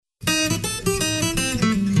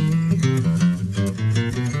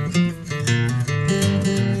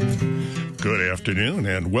afternoon,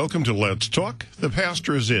 and welcome to Let's Talk. The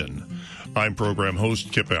Pastor is in. I'm program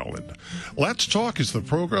host Kip Allen. Let's Talk is the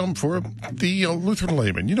program for the Lutheran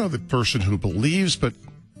layman. You know, the person who believes but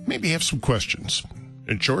maybe have some questions.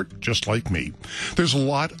 In short, just like me. There's a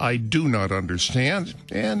lot I do not understand,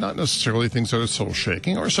 and not necessarily things that are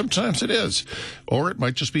soul-shaking, or sometimes it is. Or it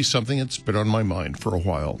might just be something that's been on my mind for a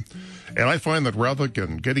while. And I find that rather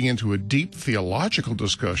than getting into a deep theological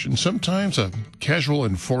discussion, sometimes a casual,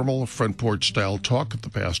 informal, front porch style talk with the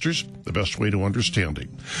pastors, the best way to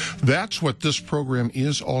understanding. That's what this program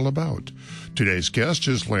is all about. Today's guest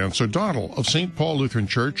is Lance O'Donnell of St. Paul Lutheran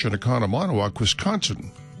Church in Oconomowoc,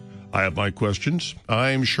 Wisconsin. I have my questions.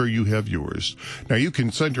 I'm sure you have yours. Now, you can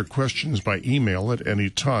send your questions by email at any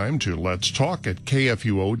time to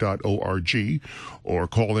letstalk@kfuo.org or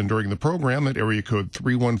call in during the program at area code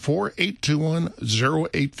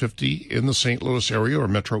 314-821-0850 in the St. Louis area or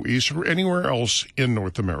Metro East or anywhere else in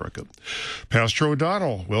North America. Pastor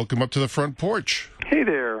O'Donnell, welcome up to the front porch. Hey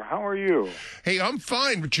there. How are you? Hey, I'm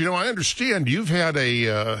fine, but I understand you've had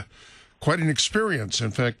quite an experience.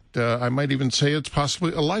 In fact, I might even say it's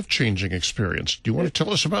possibly a life-changing experience. Do you want to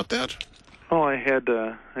tell us about that? Oh, I had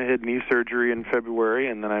knee surgery in February,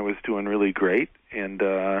 and then I was doing really great. And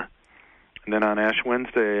then on Ash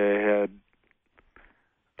Wednesday, I had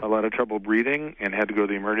a lot of trouble breathing and had to go to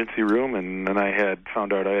the emergency room. And then I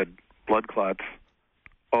found out I had blood clots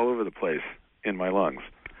all over the place in my lungs.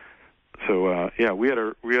 So we had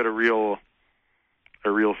a real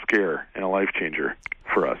scare and a life changer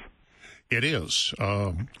for us. It is.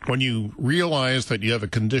 When you realize that you have a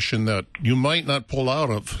condition that you might not pull out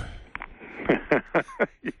of,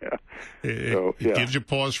 it gives you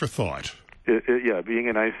pause for thought. Being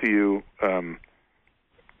in ICU, when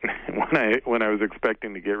I was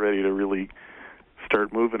expecting to get ready to really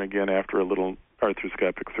start moving again after a little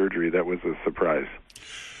arthroscopic surgery, that was a surprise.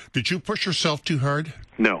 Did you push yourself too hard?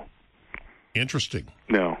 No. Interesting.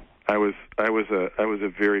 No, I was a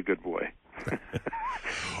very good boy.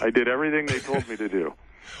 I did everything they told me to do.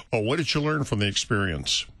 Oh, what did you learn from the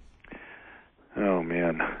experience? Oh,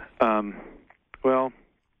 man. Well,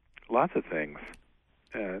 lots of things.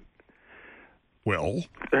 Forgive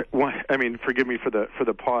me for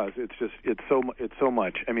the pause. It's so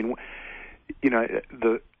much. I mean,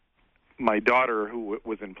 my daughter who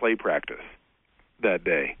was in play practice that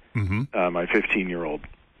day, my 15-year-old.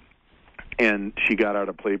 And she got out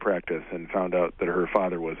of play practice and found out that her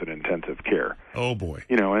father was in intensive care. Oh boy!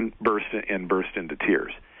 And burst into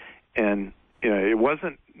tears. And it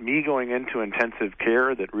wasn't me going into intensive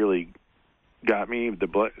care that really got me.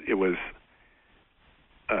 It was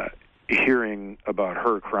hearing about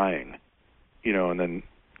her crying, and then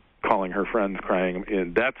calling her friends crying,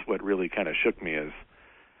 and that's what really kind of shook me. Is,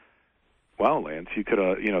 wow, Lance, you could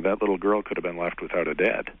have, that little girl could have been left without a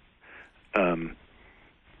dad.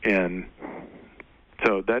 And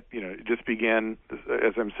so that, it just began,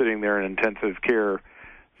 as I'm sitting there in intensive care,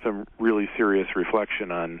 some really serious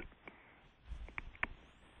reflection on,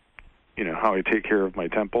 how I take care of my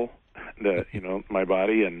temple, my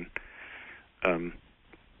body, and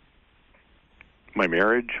my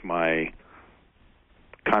marriage, my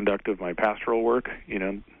conduct of my pastoral work.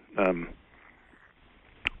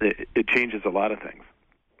 It changes a lot of things.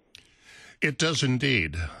 It does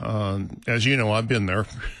indeed. As you know, I've been there.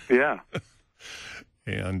 Yeah.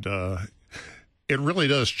 And it really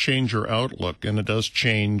does change your outlook, and it does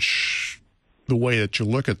change the way that you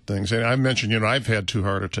look at things. And I mentioned, I've had 2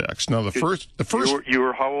 heart attacks. Now, the first you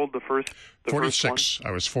were how old? The first 46. One?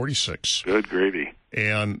 I was 46. Good gravy.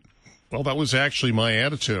 And well, that was actually my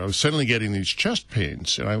attitude. I was suddenly getting these chest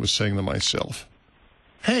pains, and I was saying to myself,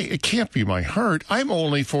 "Hey, it can't be my heart. I'm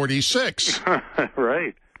only 46."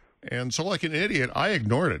 Right. And so, like an idiot, I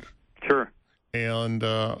ignored it. Sure. And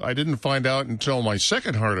I didn't find out until my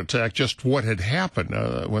second heart attack just what had happened.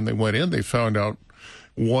 When they went in, they found out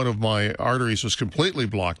one of my arteries was completely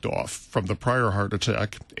blocked off from the prior heart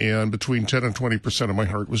attack, and between 10 and 20% of my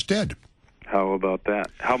heart was dead. How about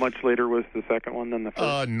that? How much later was the second one than the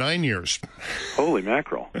first? 9 years. Holy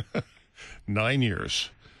mackerel. 9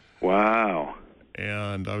 years. Wow.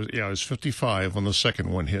 And I was 55 when the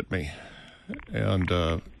second one hit me. And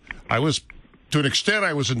I was, to an extent,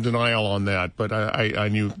 I was in denial on that, but I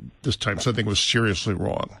knew this time something was seriously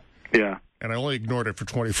wrong. Yeah. And I only ignored it for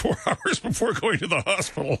 24 hours before going to the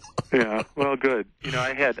hospital. Yeah, well, good.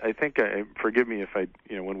 Forgive me if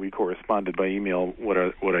when we corresponded by email, what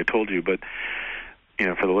I told you, but,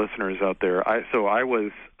 for the listeners out there, I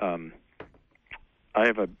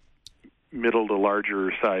have a middle to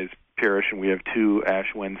larger size parish, and we have 2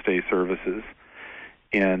 Ash Wednesday services.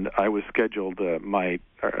 and I was scheduled.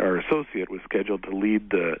 Our associate was scheduled to lead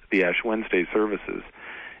the Ash Wednesday services,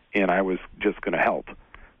 and I was just going to help.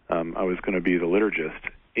 I was going to be the liturgist,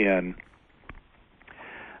 and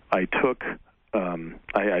I took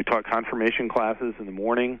I taught confirmation classes in the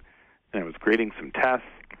morning, and I was grading some tests,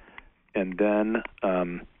 and then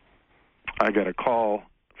I got a call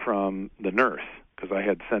from the nurse because I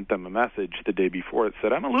had sent them a message the day before that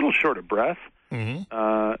said, I'm a little short of breath. Mm-hmm.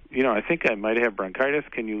 I think I might have bronchitis.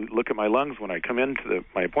 Can you look at my lungs when I come into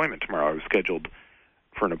my appointment tomorrow? I was scheduled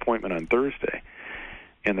for an appointment on Thursday.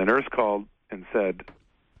 And the nurse called and said,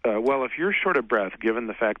 well, if you're short of breath, given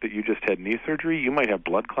the fact that you just had knee surgery, you might have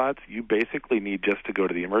blood clots. You basically need just to go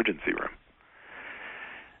to the emergency room.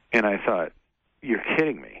 And I thought, you're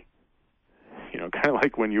kidding me. Kind of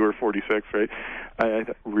like when you were 46, right? I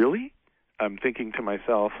thought, really? I'm thinking to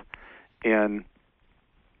myself, and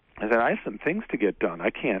I said, I have some things to get done. I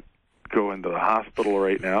can't go into the hospital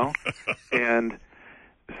right now. And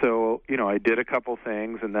so, I did a couple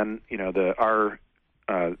things, and then, our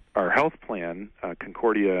health plan,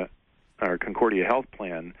 Concordia Health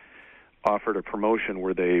Plan, offered a promotion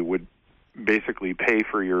where they would basically pay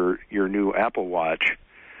for your new Apple Watch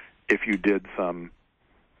if you did some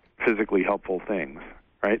physically helpful things,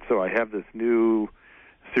 right? So I have this new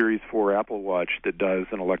Series 4 Apple Watch that does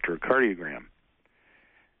an electrocardiogram.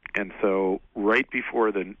 And so right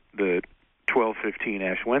before the 12:15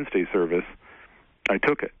 Ash Wednesday service, I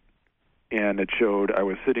took it. And it showed I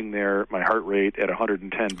was sitting there, my heart rate at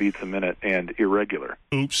 110 beats a minute and irregular.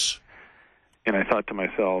 Oops. And I thought to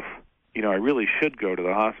myself, I really should go to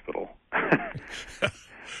the hospital.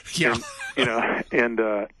 Yeah.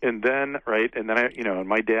 And then and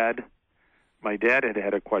my dad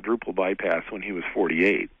had a quadruple bypass when he was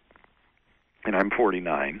 48, and I'm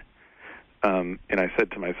 49. And I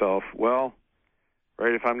said to myself, well,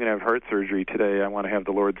 right, if I'm going to have heart surgery today, I want to have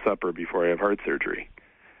the Lord's Supper before I have heart surgery.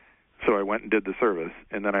 So I went and did the service,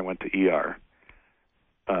 and then I went to ER.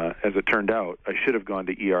 As it turned out, I should have gone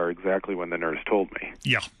to ER exactly when the nurse told me.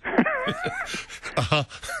 Yeah. Uh-huh.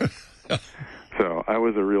 So I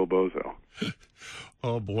was a real bozo.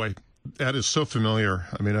 Oh, boy. That is so familiar.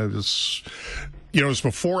 I mean, it was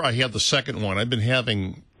before I had the second one. I've been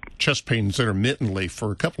having chest pains intermittently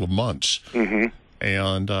for a couple of months. Mm-hmm.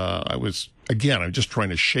 And I'm just trying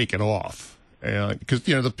to shake it off. Because,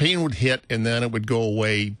 the pain would hit and then it would go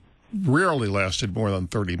away. Rarely lasted more than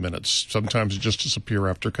 30 minutes. Sometimes it just disappear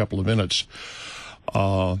after a couple of minutes.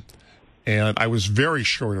 And I was very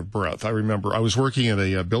short of breath. I remember I was working at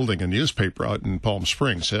a building, a newspaper out in Palm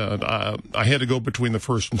Springs, and I had to go between the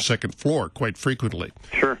first and second floor quite frequently.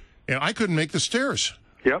 Sure. And I couldn't make the stairs.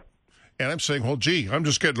 Yep. And I'm saying, well, gee, I'm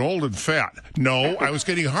just getting old and fat. No, I was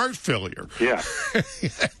getting heart failure. Yeah.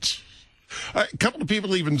 A couple of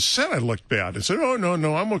people even said I looked bad. I said, oh,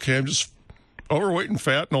 no, I'm okay. I'm just overweight and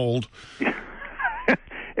fat and old.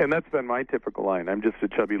 And that's been my typical line. I'm just a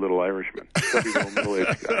chubby little Irishman, chubby little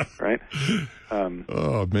middle-aged guy, right?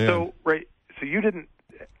 Oh, man. So you didn't,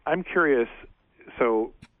 I'm curious,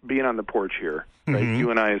 so being on the porch here, right, Mm-hmm.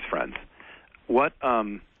 you and I as friends, what,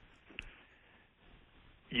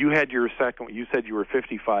 you had your second, you said you were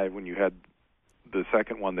 55 when you had the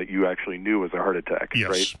second one that you actually knew was a heart attack, Yes,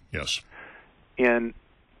 right? yes. And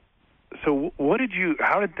so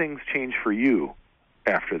how did things change for you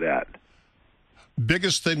after that?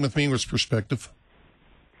 Biggest thing with me was perspective.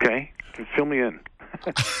 Okay. Fill me in.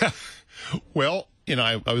 Well,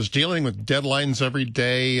 I was dealing with deadlines every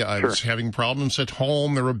day. I was having problems at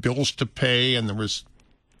home. There were bills to pay, and there was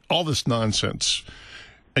all this nonsense.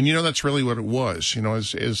 And, that's really what it was. I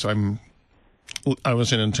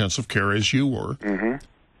was in intensive care, as you were. Mm-hmm.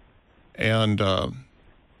 And, I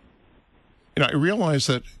realized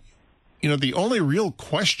that, the only real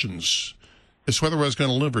questions is whether I was going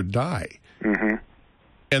to live or die. Mm-hmm.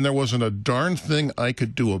 And there wasn't a darn thing I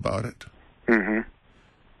could do about it. Mm-hmm.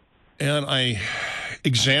 And I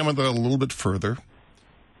examined that a little bit further.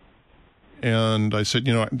 And I said,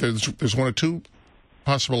 there's one of two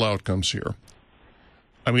possible outcomes here.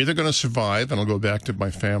 I'm either going to survive and I'll go back to my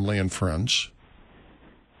family and friends,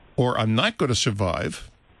 or I'm not going to survive.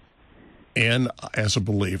 And as a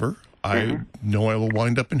believer, I know I will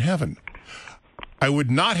wind up in heaven. I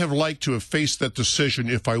would not have liked to have faced that decision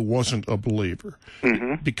if I wasn't a believer,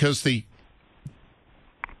 because the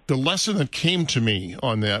lesson that came to me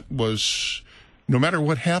on that was, no matter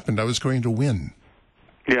what happened, I was going to win.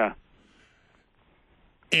 Yeah.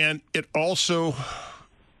 And it also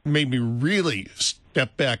made me really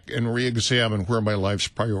step back and re-examine where my life's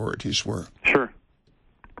priorities were. Sure.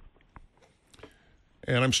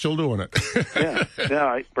 And I'm still doing it.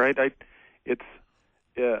 Yeah. Right.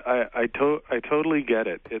 Yeah, I totally get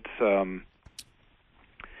it. It's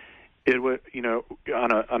it was, you know,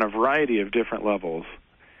 on a variety of different levels.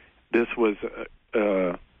 This was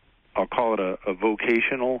I'll call it a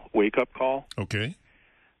vocational wake up call. Okay.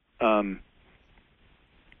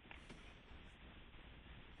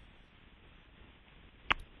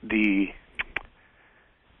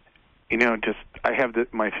 Just I have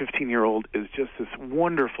my 15-year-old is just this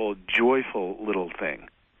wonderful, joyful little thing,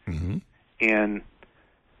 Mm-hmm. and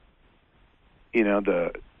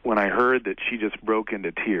when I heard that she just broke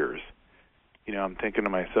into tears, I'm thinking to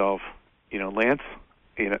myself, Lance,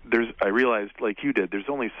 I realized, like you did, there's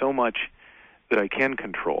only so much that I can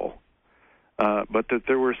control, but that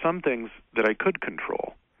there were some things that I could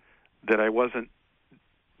control, that I wasn't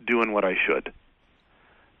doing what I should,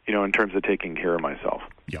 in terms of taking care of myself.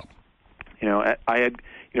 Yeah. I had,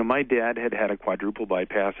 my dad had a quadruple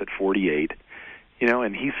bypass at 48,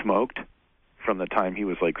 and he smoked from the time he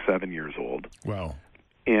was like 7 years old. Wow.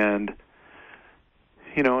 And,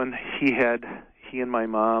 and he and my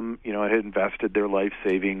mom, had invested their life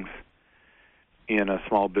savings in a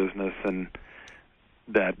small business, and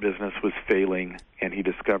that business was failing, and he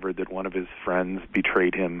discovered that one of his friends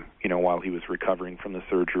betrayed him, while he was recovering from the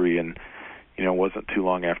surgery, and, it wasn't too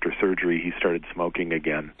long after surgery he started smoking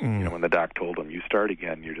again. When the doc told him, you start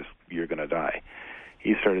again, you're going to die.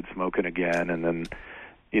 He started smoking again, and then,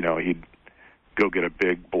 he'd go get a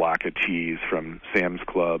big block of cheese from Sam's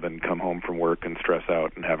Club and come home from work and stress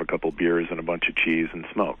out and have a couple beers and a bunch of cheese and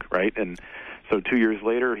smoke, right? And so 2 years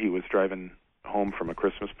later, he was driving home from a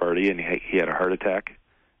Christmas party, and he had a heart attack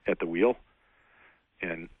at the wheel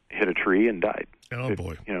and hit a tree and died. Oh,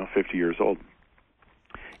 boy. 50 years old.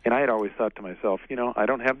 And I had always thought to myself, I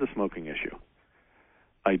don't have the smoking issue.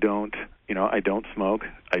 I don't smoke.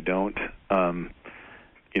 I don't,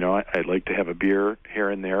 I'd like to have a beer here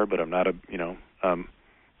and there, but I'm not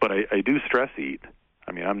but I do stress eat.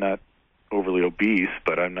 I mean, I'm not overly obese,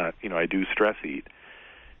 but I'm not, I do stress eat.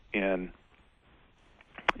 And,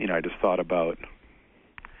 I just thought about,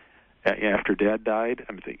 after Dad died,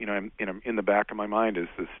 I'm in the back of my mind is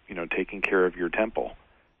this, taking care of your temple.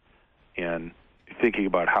 And thinking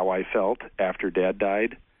about how I felt after Dad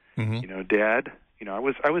died. Mm-hmm. Dad,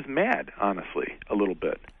 I was mad, honestly, a little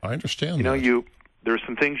bit. I understand that. There's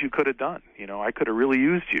some things you could have done. I could have really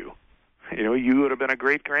used you. You would have been a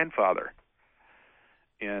great grandfather.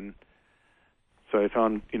 And so I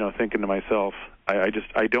found, thinking to myself, I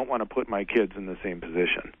don't want to put my kids in the same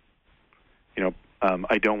position.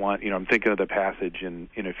 I don't want, I'm thinking of the passage in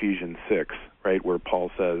Ephesians 6, right, where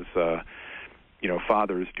Paul says,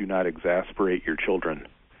 fathers, do not exasperate your children,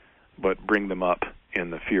 but bring them up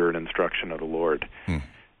in the fear and instruction of the Lord.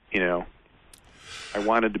 I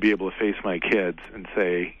wanted to be able to face my kids and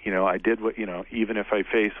say, I did what, even if I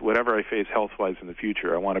face whatever I face health-wise in the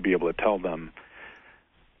future, I want to be able to tell them,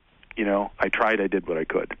 I tried, I did what I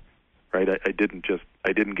could, right? I didn't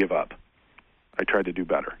give up. I tried to do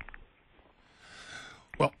better.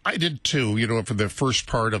 Well, I did too, for the first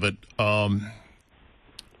part of it. And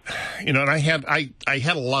I had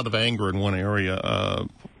a lot of anger in one area.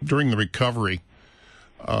 During the recovery,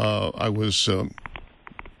 I was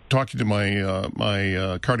talking to my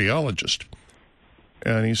cardiologist,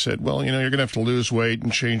 and he said, well, you're going to have to lose weight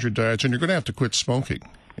and change your diets, and you're going to have to quit smoking.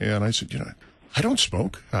 And I said, I don't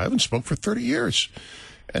smoke. I haven't smoked for 30 years.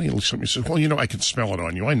 And he looks at me and says, well, I can smell it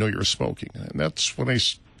on you. I know you're smoking. And that's when I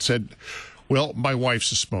said, well, my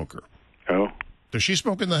wife's a smoker. Oh. Does she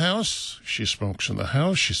smoke in the house? She smokes in the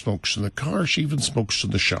house. She smokes in the car. She even smokes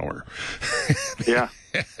in the shower. Yeah,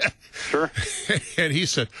 sure. And he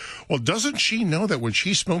said, well, doesn't she know that when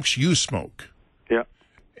she smokes, you smoke? Yeah.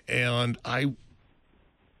 And I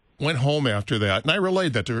went home after that, and I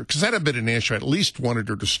relayed that to her, because that had been an issue. I at least wanted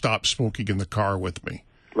her to stop smoking in the car with me.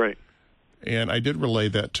 Right. And I did relay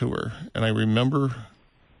that to her. And I remember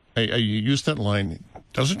I used that line,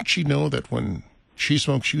 doesn't she know that when she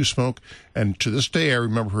smokes, you smoke? And to this day, I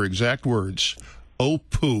remember her exact words, oh,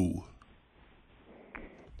 poo.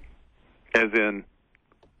 As in,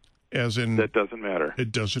 that doesn't matter.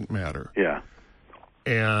 It doesn't matter. Yeah.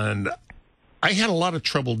 And I had a lot of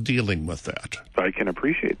trouble dealing with that. I can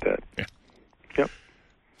appreciate that. Yeah. Yep.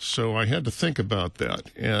 So I had to think about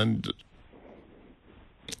that. And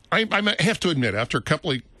I have to admit, after a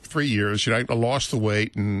couple of 3 years, I lost the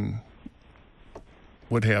weight and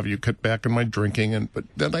what have you, cut back on my drinking, but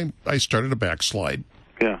then I started a backslide.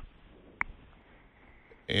 Yeah.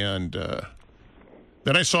 And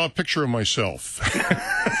then I saw a picture of myself.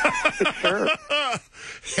 Sure.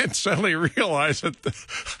 And suddenly realized that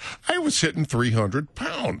I was hitting 300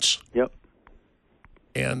 pounds. Yep.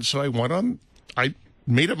 And so I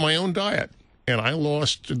made up my own diet. and I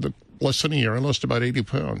lost, in the less than a year, I lost about 80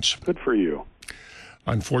 pounds. Good for you.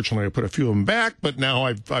 Unfortunately, I put a few of them back, but now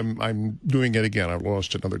I'm doing it again. I've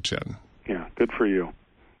lost another 10. Yeah, good for you.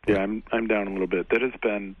 Yeah, I'm down a little bit. That has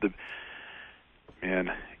been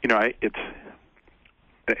and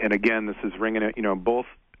again, this is ringing it. Both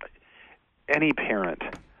any parent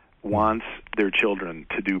wants their children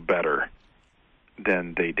to do better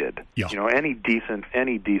than they did. Yeah. Any decent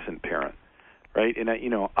parent, right? And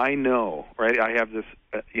I know, right? I have this.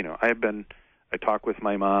 I talk with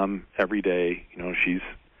my mom every day. She's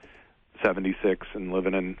 76 and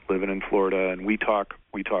living in Florida, and we talk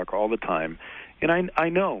all the time. And I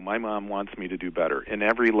know my mom wants me to do better in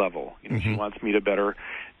every level. She wants me to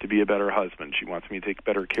be a better husband. She wants me to take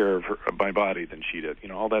better care of my body than she did.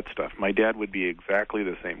 All that stuff. My dad would be exactly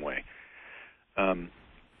the same way. And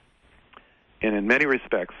in many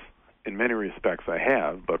respects, I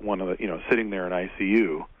have. But one of the, sitting there in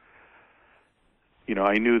ICU,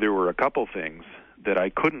 I knew there were a couple things that I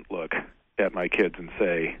couldn't look at my kids and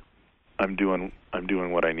say, I'm doing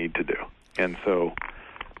what I need to do. And so,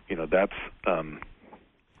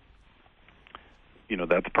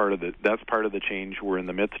 that's part of the change we're in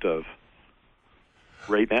the midst of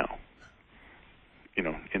right now.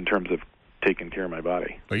 In terms of taking care of my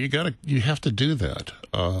body. Well, you have to do that.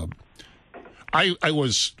 I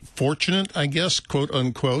was fortunate, I guess, quote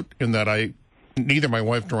unquote, in that neither my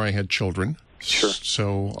wife nor I had children. Sure.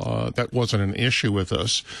 So that wasn't an issue with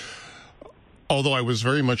us. Although I was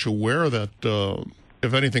very much aware that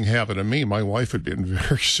if anything happened to me, my wife would be in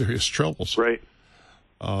very serious troubles. Right.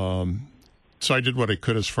 So I did what I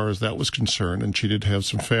could as far as that was concerned, and she did have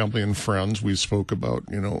some family and friends. We spoke about,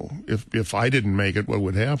 if I didn't make it, what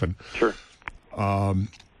would happen. Sure.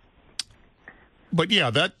 But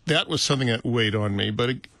yeah, that was something that weighed on me.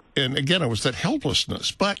 And again, it was that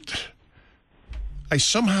helplessness. But I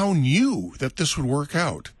somehow knew that this would work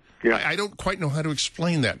out. Yeah. I don't quite know how to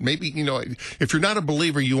explain that. Maybe, if you're not a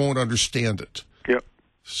believer, you won't understand it. Yep.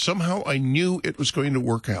 Somehow I knew it was going to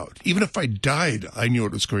work out. Even if I died, I knew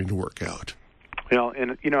it was going to work out.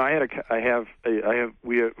 And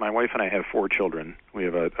my wife and I have 4 children. We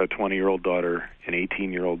have a 20-year-old daughter, an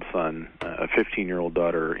 18-year-old son, a 15-year-old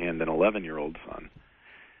daughter, and an 11-year-old son.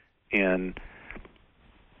 And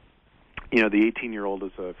the 18-year-old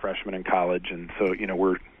is a freshman in college, and so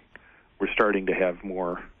we're starting to have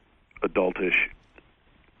more adultish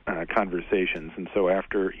conversations. And so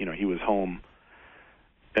after he was home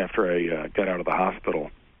after I got out of the hospital,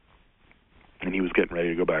 and he was getting ready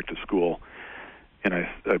to go back to school. And I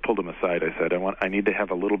pulled him aside. I said, I need to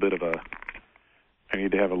have a little bit of a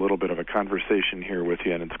conversation here with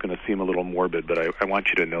you, and it's going to seem a little morbid, but I want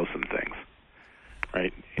you to know some things,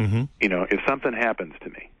 right? Mm-hmm. If something happens to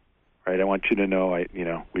me, right, I want you to know,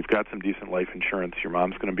 we've got some decent life insurance. Your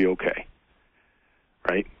mom's going to be okay,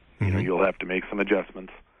 right? Mm-hmm. You'll have to make some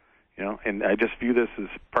adjustments, and I just view this as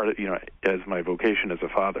part of, as my vocation as a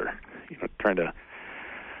father, trying to.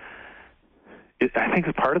 I think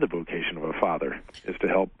it's part of the vocation of a father is to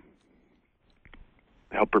help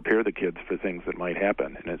prepare the kids for things that might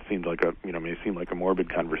happen. And it seems like may seem like a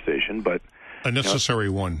morbid conversation, but a necessary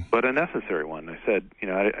one. But a necessary one. I said,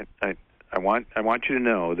 I want you to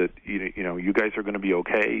know that you guys are going to be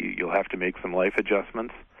okay. You'll have to make some life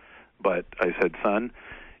adjustments, but I said, son,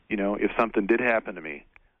 if something did happen to me,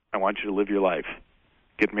 I want you to live your life,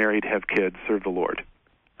 get married, have kids, serve the Lord.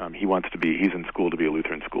 He's in school to be a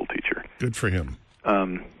Lutheran school teacher. Good for him.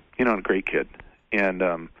 A great kid. And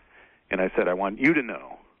I said, I want you to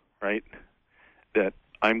know, right, that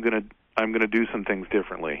I'm gonna do some things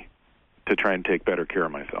differently to try and take better care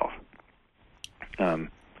of myself.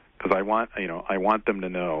 Because I want them to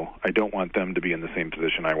know. I don't want them to be in the same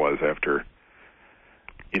position I was after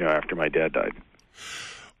my dad died.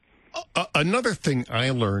 Another thing I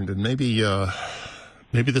learned, and maybe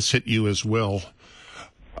this hit you as well.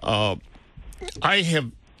 I have,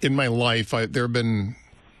 in my life, there have been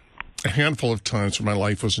a handful of times when my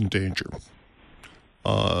life was in danger.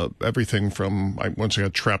 Everything from, once I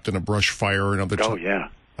got trapped in a brush fire, another time. Oh, yeah.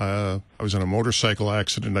 I was in a motorcycle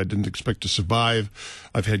accident I didn't expect to survive.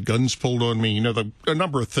 I've had guns pulled on me. A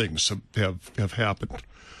number of things have happened.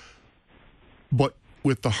 But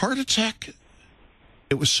with the heart attack,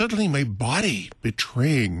 it was suddenly my body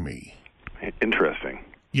betraying me. Interesting.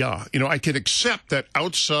 Yeah, I can accept that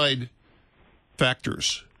outside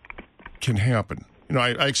factors can happen.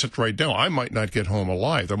 I accept right now I might not get home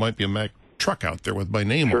alive. There might be a Mack truck out there with my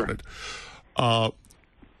name on it.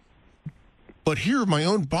 But here my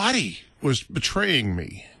own body was betraying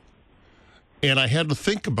me. And I had to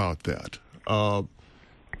think about that.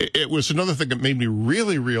 It was another thing that made me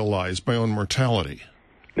really realize my own mortality.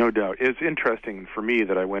 No doubt. It's interesting for me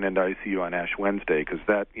that I went into ICU on Ash Wednesday because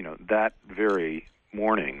that very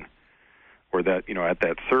morning, or that, at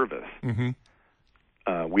that service,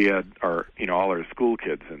 we had all our school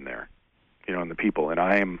kids in there, and the people, and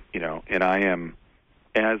I am,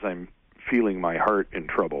 as I'm feeling my heart in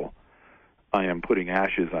trouble, I am putting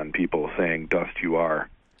ashes on people, saying, "Dust you are,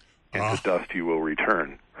 and to dust you will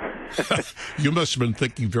return." You must have been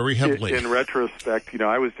thinking very heavily. In retrospect,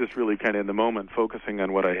 I was just really kind of in the moment focusing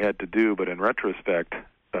on what I had to do, but in retrospect,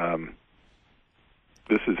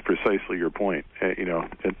 this is precisely your point. It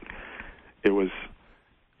was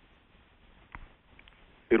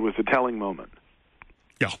a telling moment.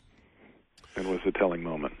 Yeah. It was a telling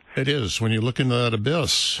moment. It is, when you look into that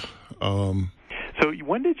abyss. So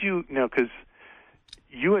when did you, because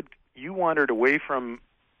you wandered away from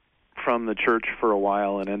the church for a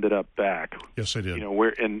while and ended up back. Yes, I did.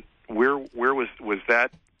 Where was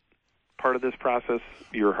that part of this process?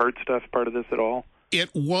 Your heart stuff part of this at all? It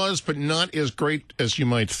was, but not as great as you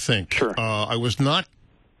might think. Sure. I was not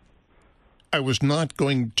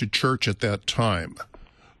going to church at that time,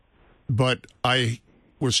 but I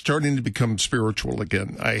was starting to become spiritual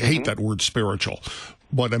again. I hate that word spiritual,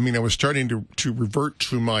 but I was starting to revert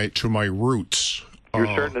to my roots. You're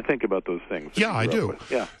starting to think about those things. Yeah, I do.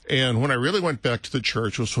 Yeah. And when I really went back to the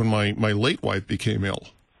church was when my late wife became ill.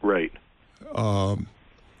 Right.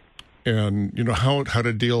 And how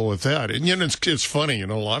to deal with that. And it's funny, in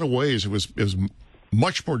a lot of ways it was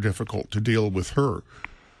much more difficult to deal with her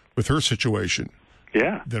situation.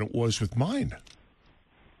 Yeah. Than it was with mine.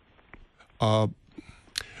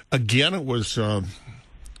 Again, it was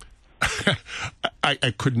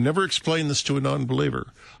I could never explain this to a non-believer.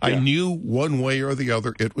 Yeah. I knew one way or the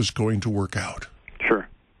other it was going to work out. Sure.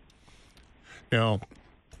 Now,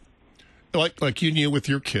 like you knew with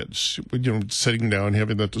your kids, sitting down,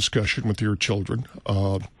 having that discussion with your children.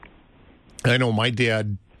 I know my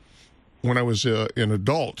dad, when I was an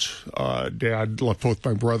adult, Dad left both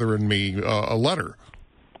my brother and me a letter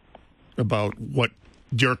about what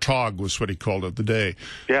Der Tag was what he called it, the day.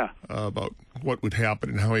 Yeah. About what would happen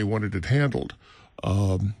and how he wanted it handled.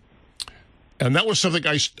 And that was something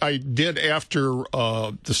I did after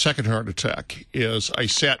the second heart attack, is I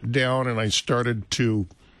sat down and I started to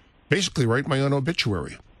basically write my own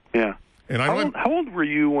obituary. Yeah. And how old were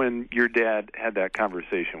you when your dad had that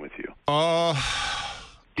conversation with you?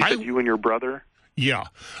 You said you and your brother? Yeah.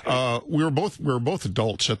 We were both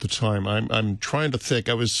adults at the time. I'm trying to think.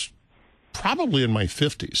 I was probably in my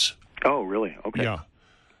 50s. Oh, really? Okay. Yeah.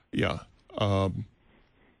 Yeah.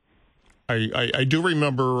 I do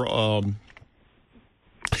remember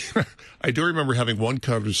I do remember having one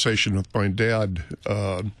conversation with my dad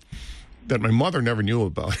that my mother never knew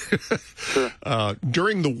about. Sure.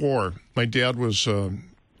 During the war, my dad was in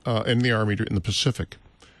the Army in the Pacific.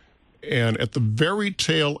 And at the very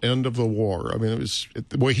tail end of the war, it was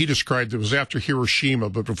the way he described it was after Hiroshima,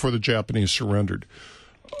 but before the Japanese surrendered.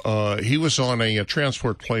 He was on a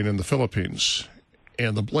transport plane in the Philippines,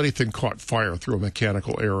 and the bloody thing caught fire through a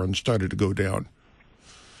mechanical error and started to go down.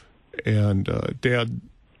 And Dad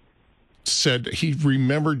said he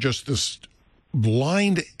remembered just this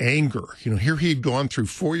blind anger. Here he had gone through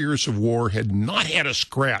 4 years of war, had not had a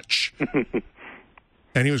scratch.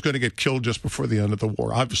 And he was going to get killed just before the end of the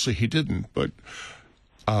war. Obviously, he didn't, but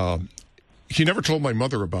he never told my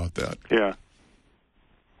mother about that. Yeah.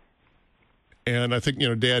 And I think,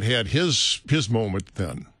 Dad had his moment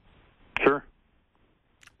then. Sure.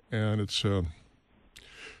 And it's...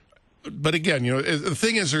 But again, the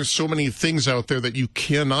thing is, there's so many things out there that you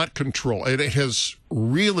cannot control. And it has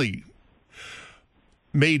really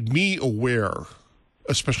made me aware,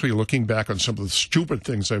 especially looking back on some of the stupid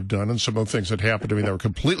things I've done and some of the things that happened to me that were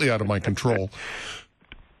completely out of my control,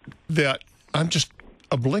 that I'm just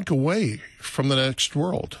a blink away from the next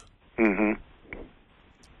world. Mm-hmm.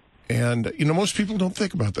 And, most people don't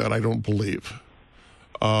think about that, I don't believe.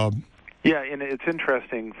 Yeah, and it's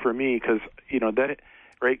interesting for me because,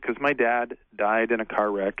 right, because my dad died in a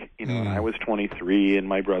car wreck, and I was 23, and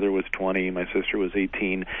my brother was 20, my sister was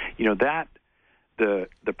 18. That the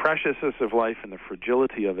preciousness of life and the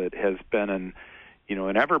fragility of it has been an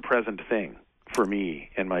ever-present thing for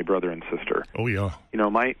me and my brother and sister. Oh yeah.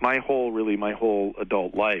 My whole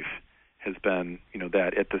adult life has been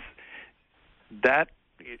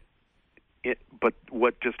but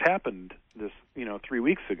what just happened this 3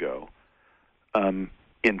 weeks ago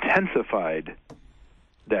intensified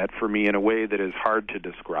that for me in a way that is hard to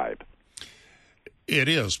describe. It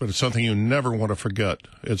is, but it's something you never want to forget.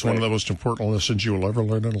 It's one of the most important lessons you will ever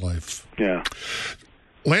learn in life. Yeah.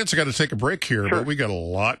 Lance, I got to take a break here, Sure. but we got a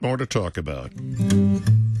lot more to talk about.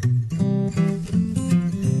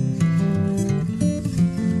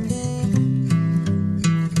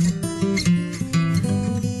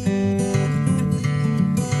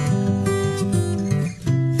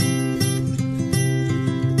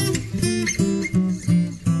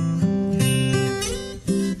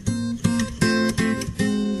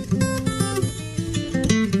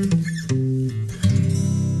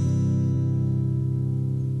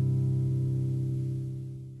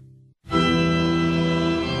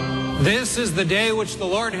 is the day which the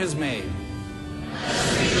Lord has made.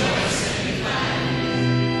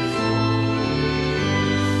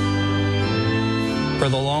 For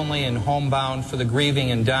the lonely and homebound, for the grieving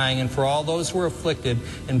and dying, and for all those who are afflicted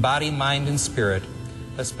in body, mind, and spirit,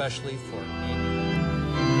 especially for...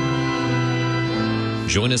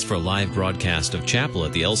 Join us for a live broadcast of Chapel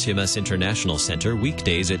at the LCMS International Center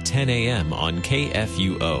weekdays at 10 a.m. on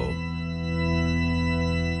KFUO.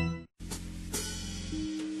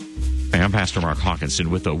 I'm Pastor Mark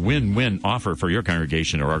Hawkinson with a win-win offer for your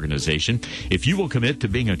congregation or organization. If you will commit to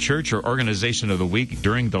being a church or organization of the week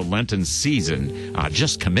during the Lenten season,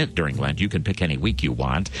 just commit during Lent. You can pick any week you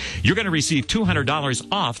want. You're going to receive $200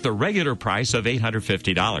 off the regular price of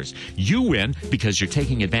 $850. You win because you're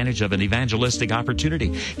taking advantage of an evangelistic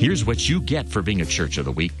opportunity. Here's what you get for being a church of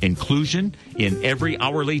the week. Inclusion in every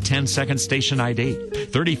hourly 10-second station ID.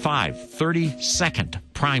 30-second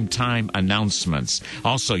primetime announcements.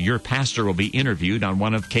 Also, your pastor will be interviewed on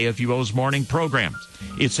one of KFUO's morning programs.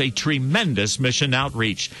 It's a tremendous mission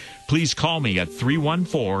outreach. Please call me at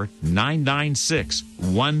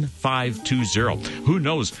 314-996-1520. Who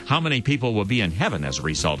knows how many people will be in heaven as a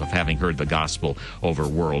result of having heard the gospel over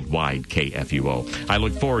worldwide KFUO. I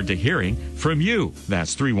look forward to hearing from you.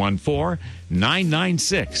 That's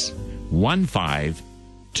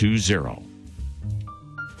 314-996-1520.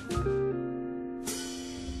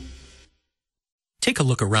 Take a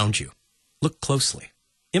look around you. Look closely.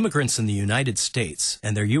 Immigrants in the United States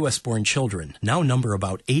and their U.S.-born children now number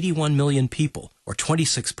about 81 million people, or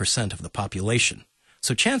 26% of the population.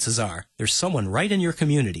 So chances are there's someone right in your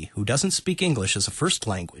community who doesn't speak English as a first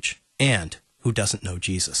language and who doesn't know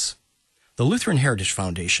Jesus. The Lutheran Heritage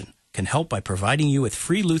Foundation can help by providing you with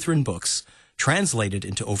free Lutheran books translated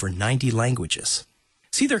into over 90 languages.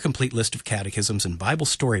 See their complete list of catechisms and Bible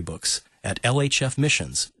storybooks at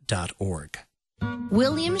lhfmissions.org.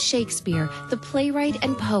 William Shakespeare, the playwright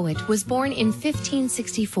and poet, was born in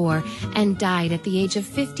 1564 and died at the age of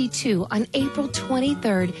 52 on April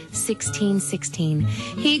 23, 1616.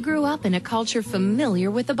 He grew up in a culture familiar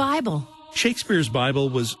with the Bible. Shakespeare's Bible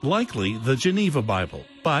was likely the Geneva Bible,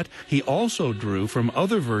 but he also drew from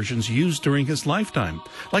other versions used during his lifetime,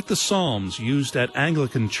 like the Psalms used at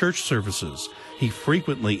Anglican church services. He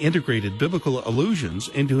frequently integrated biblical allusions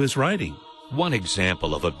into his writing. One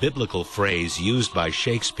example of a biblical phrase used by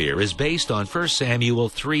Shakespeare is based on 1 Samuel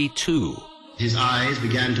 3:2. His eyes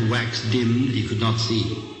began to wax dim that he could not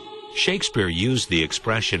see. Shakespeare used the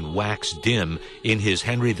expression wax dim in his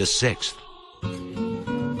Henry VI.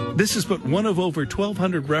 This is but one of over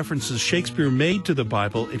 1,200 references Shakespeare made to the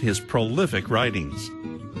Bible in his prolific writings.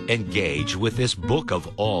 Engage with this book of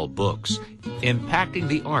all books, impacting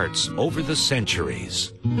the arts over the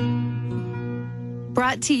centuries.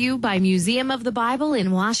 Brought to you by Museum of the Bible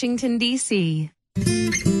in Washington, D.C.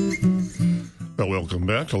 Well, welcome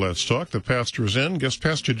back to Let's Talk. The pastor is in. Guest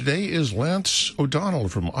pastor today is Lance O'Donnell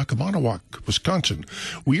from Oconomowoc, Wisconsin.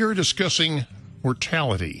 We are discussing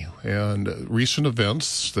mortality and recent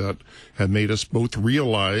events that have made us both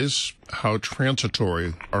realize how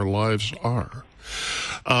transitory our lives are.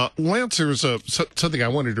 Lance, there's something I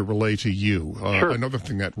wanted to relay to you. Sure. Another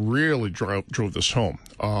thing that really drove this home.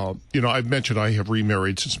 I've mentioned I have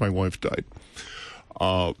remarried since my wife died.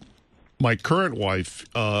 My current wife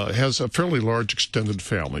has a fairly large extended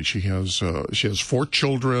family. She has 4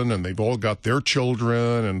 children, and they've all got their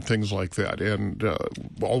children and things like that. And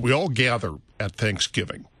we all gather at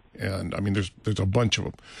Thanksgiving, and I mean, there's a bunch of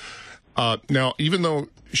them. Now, even though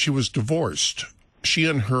she was divorced, she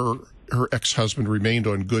and her ex-husband remained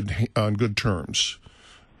on good terms,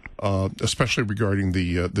 especially regarding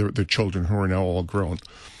the children who are now all grown.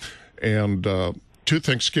 And 2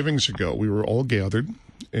 Thanksgivings ago, we were all gathered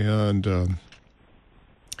and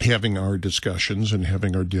having our discussions and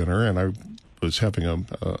having our dinner, and I was having a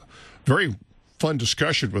very fun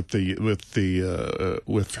discussion with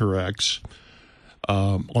her ex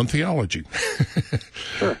on theology.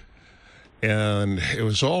 Sure. And it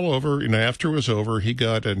was all over. And after it was over, he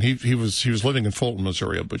was living in Fulton,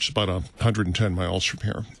 Missouri, which is about 110 miles from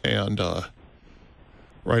here. And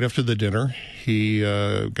right after the dinner, he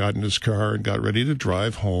got in his car and got ready to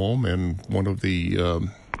drive home. And one of the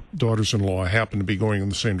daughters-in-law happened to be going in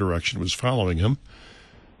the same direction, was following him.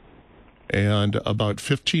 And about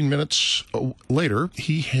 15 minutes later,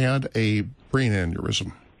 he had a brain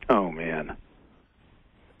aneurysm. Oh, man.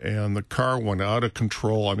 And the car went out of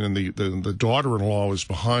control. I mean, the daughter-in-law was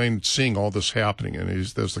behind, seeing all this happening, and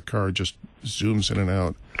as the car just zooms in and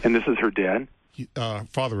out. And this is her dad?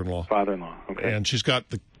 Father-in-law. Father-in-law, okay. And she's got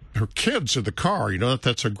her kids in the car. You know,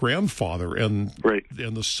 that's her grandfather. And, right.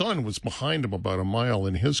 And the son was behind him about a mile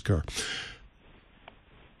in his car.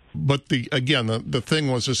 But the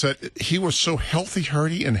thing was is that he was so healthy,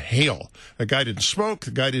 hearty, and hale. The guy didn't smoke.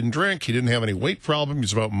 The guy didn't drink. He didn't have any weight problem. He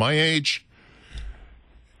was about my age.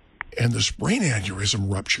 And this brain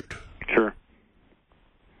aneurysm ruptured. Sure.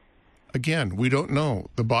 Again, we don't know.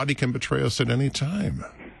 The body can betray us at any time.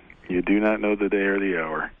 You do not know the day or the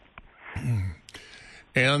hour.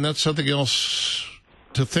 And that's something else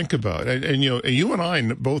to think about. And you and I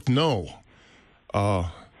both know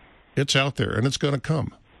it's out there and it's going to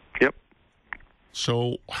come. Yep.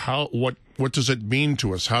 So what does it mean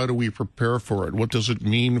to us? How do we prepare for it? What does it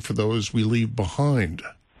mean for those we leave behind?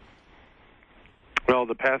 Well,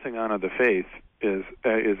 the passing on of the faith is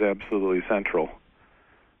absolutely central.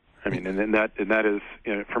 I mean, and that is,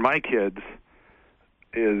 for my kids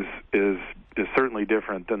is certainly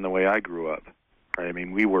different than the way I grew up. Right? I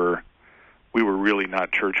mean, we were really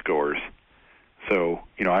not churchgoers. So,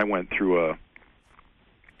 I went through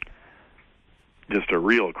just a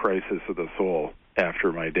real crisis of the soul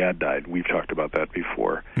after my dad died. We've talked about that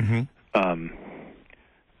before. Mm-hmm.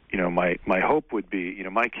 My hope would be,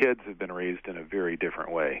 my kids have been raised in a very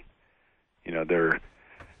different way.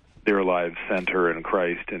 Their lives center in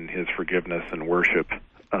Christ and His forgiveness and worship.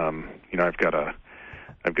 I've got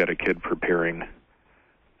a kid preparing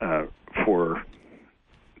for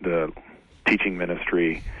the teaching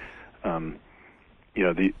ministry.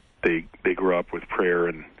 They grew up with prayer,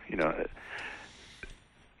 and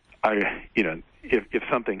if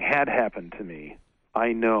something had happened to me,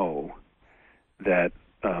 I know that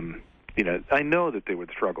I know that they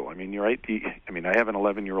would struggle. I mean, you're right. I have an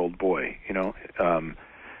 11-year-old boy.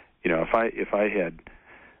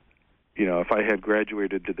 If I had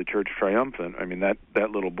graduated to the Church Triumphant, I mean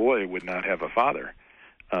that little boy would not have a father,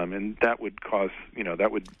 and that would cause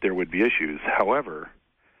there would be issues. However,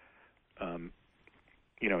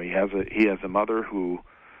 he has a mother who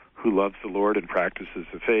loves the Lord and practices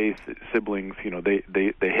the faith. Siblings,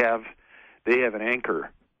 they have an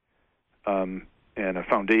anchor and a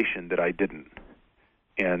foundation that I didn't,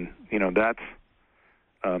 and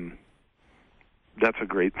that's a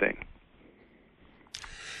great thing.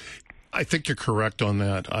 I think you're correct on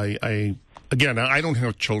that. I don't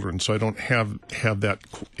have children, so I don't have that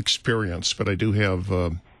experience, but I do have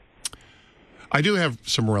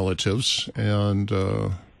some relatives, and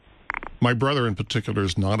my brother in particular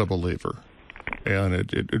is not a believer, and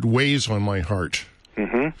it weighs on my heart.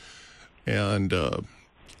 Mm-hmm. And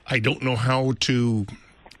I don't know how to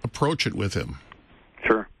approach it with him.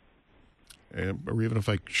 Sure. Or even if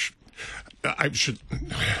I should.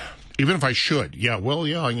 Even if I should,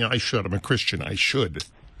 I should. I'm a Christian. I should.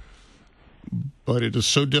 But it is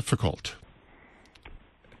so difficult.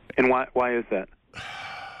 And why is that?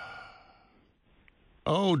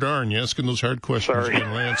 Oh, darn, you're asking those hard questions, Sorry.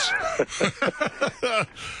 Lance.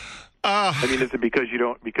 Is it because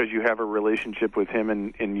you have a relationship with him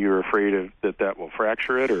and you're afraid of that will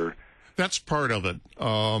fracture it, or? That's part of it.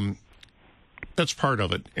 That's part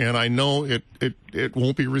of it. And I know it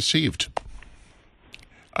won't be received.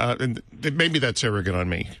 And maybe that's arrogant on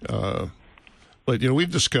me. But, we've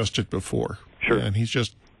discussed it before. Sure. And he's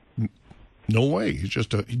just, no way. He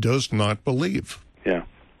does not believe. Yeah.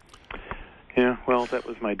 Yeah, well, that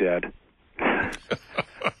was my dad. But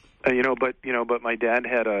my dad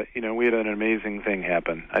had we had an amazing thing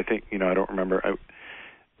happen. I think, I don't remember.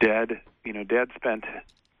 Dad spent,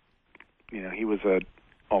 he was a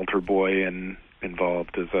altar boy and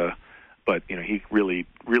involved but he really,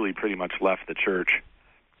 really pretty much left the church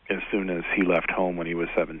as soon as he left home when he was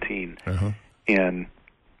 17. Uh-huh. And,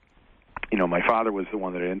 my father was the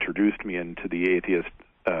one that introduced me into the atheist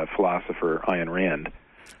philosopher Ayn Rand.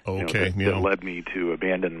 Okay. That led me to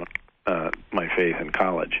abandon my faith in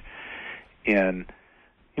college. And,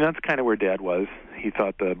 that's kind of where Dad was. He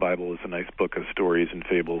thought the Bible was a nice book of stories and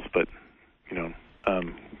fables, but,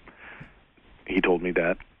 he told me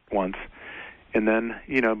that once. And then,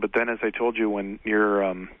 but then as I told you, when near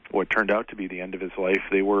what turned out to be the end of his life,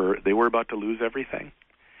 they were about to lose everything.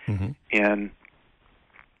 Mm-hmm. And,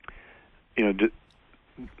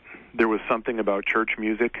 there was something about church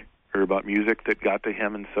music or about music that got to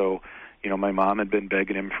him. And so, my mom had been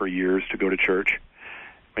begging him for years to go to church.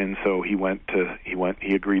 And so he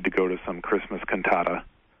agreed to go to some Christmas cantata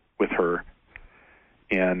with her.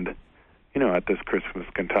 And, at this Christmas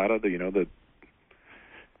cantata,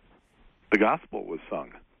 the gospel was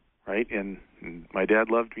sung, right? And my dad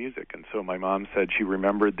loved music, and so my mom said she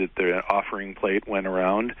remembered that the offering plate went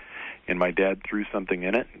around, and my dad threw something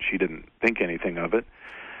in it, and she didn't think anything of it.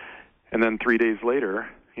 And then 3 days later,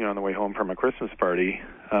 on the way home from a Christmas party,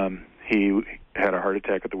 he had a heart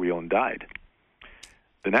attack at the wheel and died.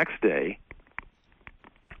 The next day,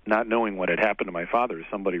 not knowing what had happened to my father,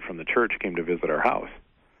 somebody from the church came to visit our house,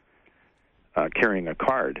 carrying a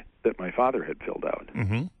card that my father had filled out.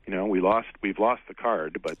 Mm-hmm. You know, we've lost the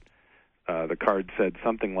card, but the card said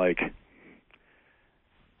something like,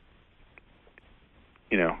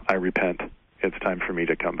 you know, I repent. It's time for me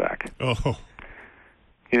to come back. Oh.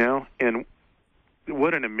 You know, and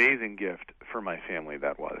what an amazing gift for my family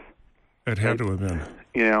that was. It had to have been.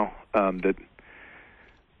 You know, that.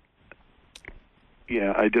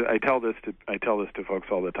 Yeah, I tell this to folks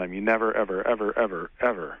all the time. You never, ever, ever, ever,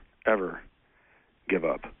 ever, ever give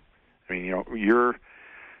up. I mean, you know, your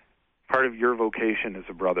part of your vocation as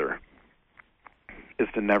a brother is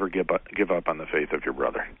to never give up on the faith of your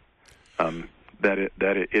brother.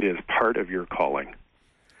 It is part of your calling,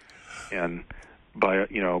 and by,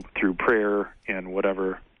 you know, through prayer and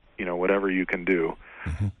whatever you can do,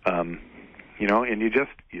 mm-hmm. You know, and you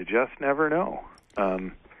just never know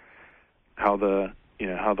how the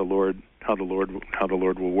Lord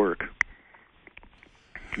will work.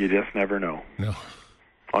 You just never know. No.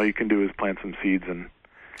 All you can do is plant some seeds and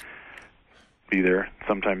be there.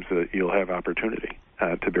 Sometimes you'll have opportunity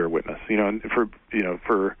to bear witness. You know, and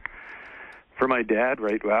for my dad,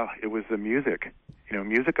 right? Well, it was the music. You know,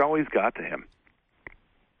 music always got to him.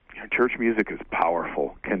 You know, church music is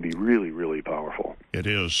powerful. Can be really, really powerful. It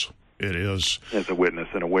is. It is. As a witness,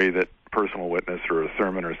 in a way that personal witness or a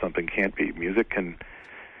sermon or something can't be. Music can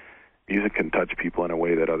touch people in a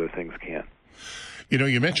way that other things can't. You know,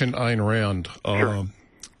 you mentioned Ayn Rand. Sure.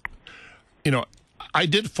 You know, I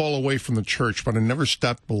did fall away from the church, but I never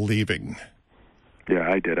stopped believing.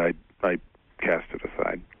 Yeah, I did. I cast it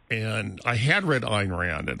aside. And I had read Ayn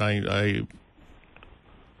Rand, and I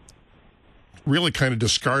really kind of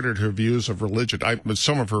discarded her views of religion.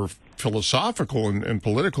 Some of her philosophical and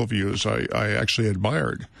political views I actually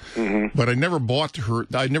admired. Mm-hmm. But I never bought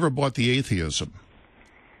the atheism.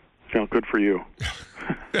 No, good for you.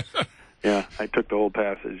 Yeah, I took the whole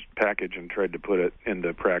package and tried to put it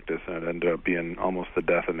into practice, and it ended up being almost the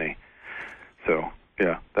death of me. So,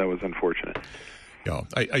 yeah, that was unfortunate. Yeah,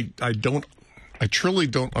 I truly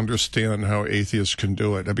don't understand how atheists can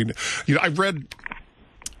do it. I mean, you know, I've read,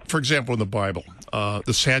 for example, in the Bible,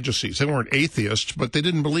 the Sadducees. They weren't atheists, but they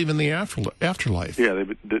didn't believe in the afterlife. Yeah, they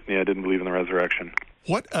didn't believe in the resurrection.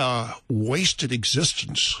 What a wasted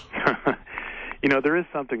existence. You know, there is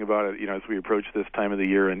something about it, you know, as we approach this time of the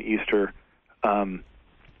year and Easter,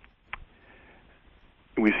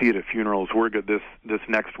 we see it at funerals. We're good this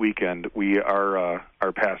next weekend. Our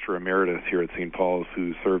pastor emeritus here at St. Paul's,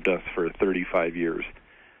 who served us for 35 years,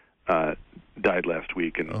 died last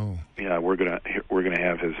week, and yeah, we're gonna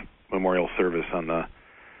have his memorial service on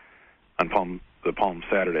Palm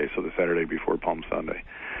Saturday, so the Saturday before Palm Sunday.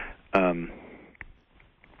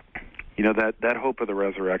 You know, that hope of the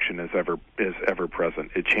resurrection is ever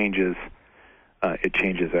present. It changes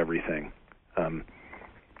everything. You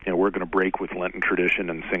know, we're going to break with Lenten tradition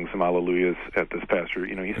and sing some Alleluias at this pastor.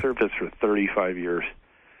 You know, he served us for 35 years.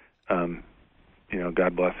 You know,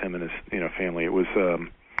 God bless him and his family. It was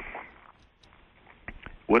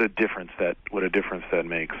what a difference that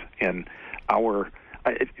makes. And I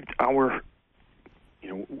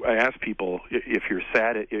ask people, if you're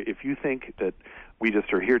sad, if you think that we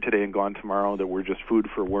just are here today and gone tomorrow, that we're just food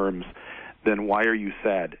for worms, then why are you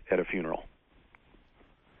sad at a funeral?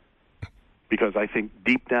 Because I think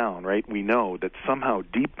deep down, right, we know that somehow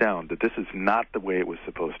deep down that this is not the way it was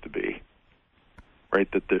supposed to be, right?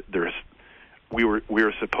 That we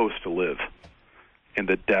were supposed to live, and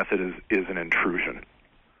that death is an intrusion.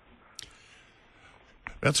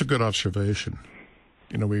 That's a good observation.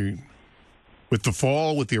 You know, with the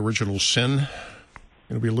fall, with the original sin,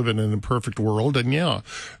 you know, we live in an imperfect world, and yeah,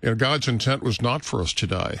 you know, God's intent was not for us to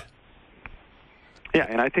die. Yeah,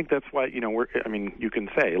 and I think that's why, you know, you can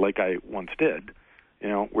say, like I once did, you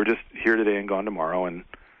know, we're just here today and gone tomorrow,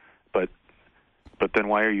 but then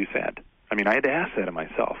why are you sad? I mean, I had to ask that of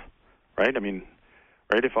myself, right? I mean,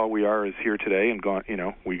 right, if all we are is here today and gone, you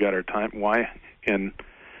know, we got our time, why? And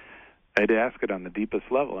I had to ask it on the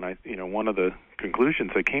deepest level, and one of the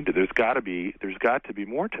conclusions I came to, there's got to be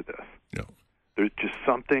more to this. Yeah. There's just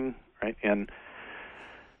something, right? And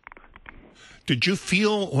did you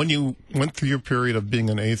feel when you went through your period of being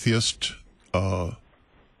an atheist,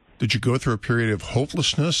 did you go through a period of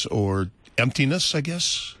hopelessness or emptiness, I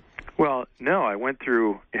guess? Well, no, I went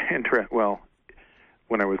through,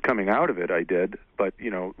 when I was coming out of it, I did, but, you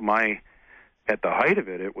know, at the height of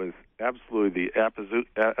it, it was absolutely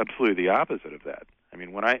the opposite of that. I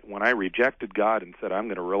mean, when I rejected God and said I'm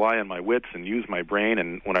going to rely on my wits and use my brain,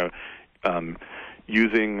 and when I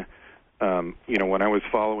when I was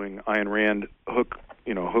following Ayn Rand hook,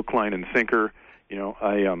 line and sinker,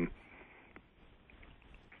 I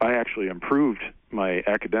actually improved my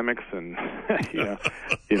academics and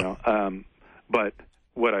but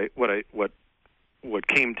what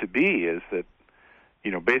came to be is that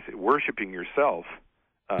basic worshiping yourself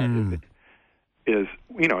is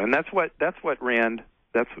and that's what Rand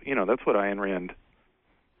that's what Ayn Rand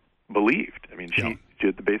believed. I mean, she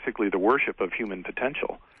did basically the worship of human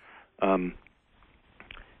potential, and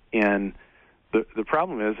the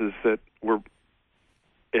problem is that we're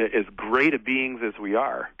as great a beings as we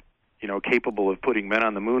are, capable of putting men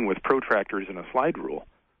on the moon with protractors and a slide rule.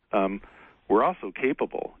 We're also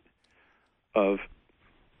capable of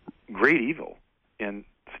great evil and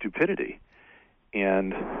stupidity,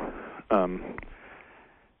 and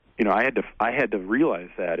I had to realize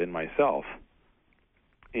that in myself,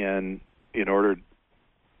 and in order,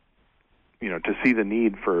 to see the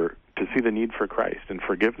need for Christ and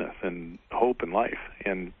forgiveness and hope and life.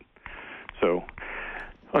 And so,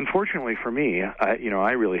 unfortunately for me,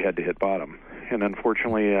 I really had to hit bottom, and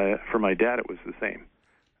unfortunately for my dad, it was the same.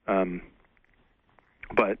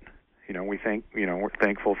 But we're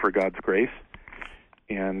thankful for God's grace,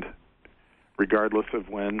 and regardless of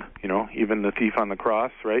when, even the thief on the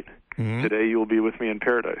cross, right? Mm-hmm. Today you will be with me in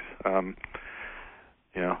paradise.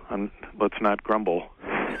 Let's not grumble.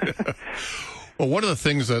 Well, one of the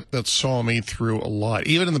things that saw me through a lot,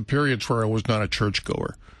 even in the periods where I was not a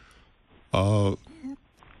churchgoer, and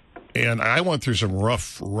I went through some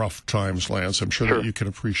rough times, Lance. I'm sure that you can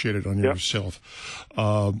appreciate it on yourself.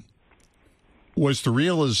 Was the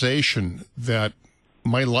realization that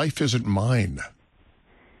my life isn't mine.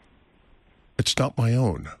 It's not my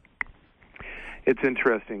own. It's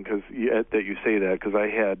interesting that you say that, because I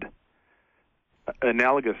had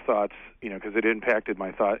analogous thoughts, because it impacted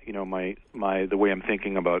my thought, my the way I'm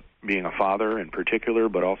thinking about being a father in particular,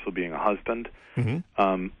 but also being a husband,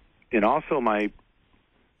 mm-hmm. And also my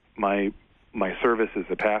service as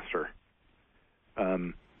a pastor.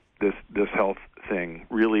 This health thing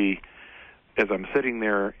really, as I'm sitting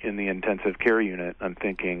there in the intensive care unit, I'm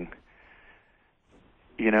thinking,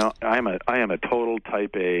 I am a total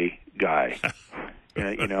type A guy.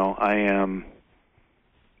 I am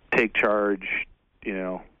take charge,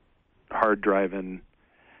 hard driving,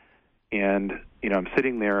 and I'm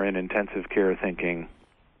sitting there in intensive care thinking,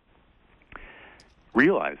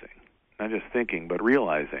 realizing, not just thinking, but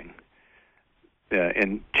realizing,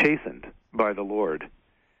 and chastened by the Lord,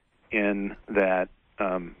 in that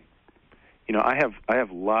I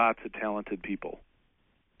have lots of talented people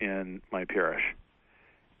in my parish,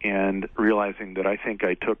 and realizing that I think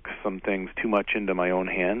I took some things too much into my own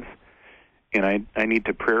hands, and I need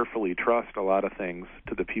to prayerfully trust a lot of things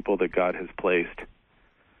to the people that God has placed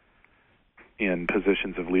in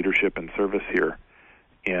positions of leadership and service here,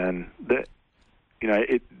 and that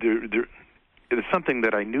it is something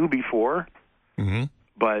that I knew before, mm-hmm.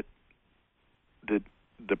 but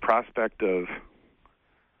the prospect of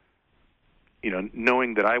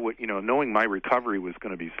knowing that I would knowing my recovery was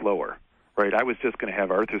going to be slower. Right, I was just going to have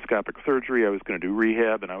arthroscopic surgery. I was going to do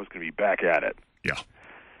rehab, and I was going to be back at it. Yeah.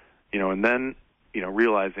 And then,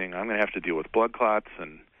 realizing I'm going to have to deal with blood clots,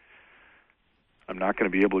 and I'm not going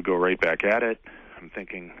to be able to go right back at it. I'm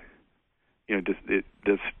thinking,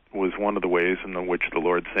 this was one of the ways in which the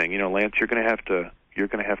Lord's saying, Lance, you're going to have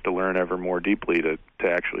to learn ever more deeply to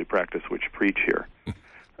actually practice what you preach here.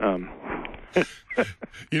 To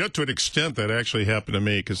an extent that actually happened to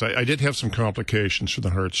me, because I did have some complications from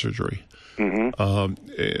the heart surgery. Mm-hmm.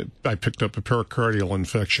 I picked up a pericardial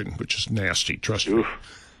infection, which is nasty, trust me.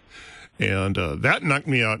 And that knocked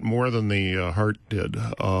me out more than the heart did.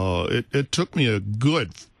 It took me a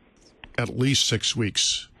good at least 6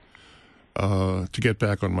 weeks to get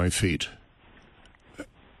back on my feet.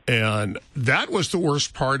 And that was the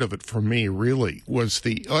worst part of it for me, really, was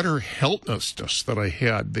the utter helplessness that I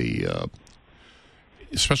had,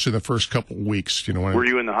 especially the first couple of weeks. Were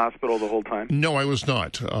you in the hospital the whole time? No, I was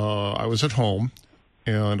not. I was at home,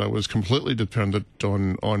 and I was completely dependent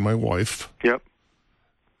on my wife. Yep.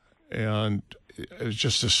 And it was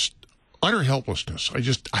just this utter helplessness.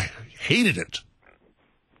 I hated it.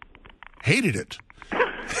 Hated it.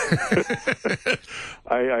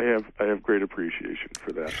 I have great appreciation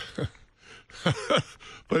for that.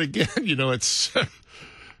 But again, it's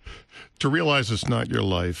to realize it's not your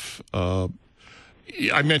life. I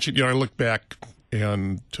mentioned, I look back,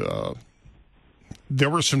 and there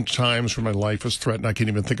were some times when my life was threatened. I can't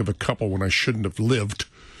even think of a couple when I shouldn't have lived.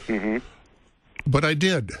 Mm-hmm. But I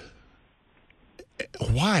did.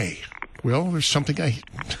 Why? Well, there's something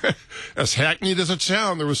as hackneyed as it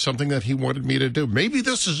sounds, there was something that he wanted me to do. Maybe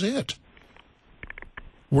this is it.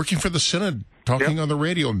 Working for the Synod talking on the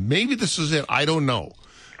radio. Maybe this is it. I don't know.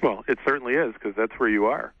 Well, it certainly is, because that's where you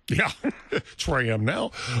are. Yeah, that's where I am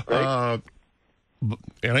now. Right?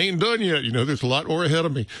 And I ain't done yet. There's a lot more ahead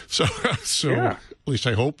of me. So Yeah. At least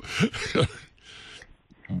I hope.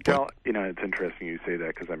 Well, it's interesting you say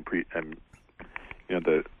that, because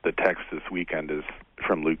the text this weekend is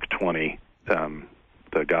from Luke 20,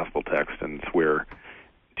 the gospel text, and it's where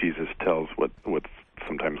Jesus tells what's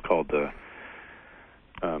sometimes called the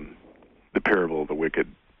parable of the wicked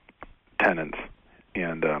tenants,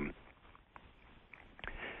 and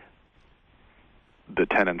the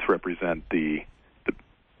tenants represent the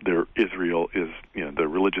Israel is the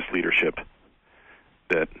religious leadership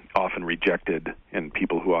that often rejected, and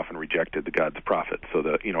people who often rejected the God's prophets. So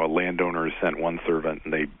a landowner sent one servant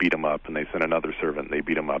and they beat him up, and they sent another servant and they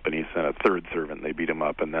beat him up, and he sent a third servant and they beat him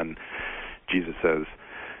up, and then Jesus says,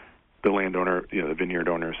 the landowner, the vineyard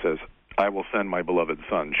owner says, I will send my beloved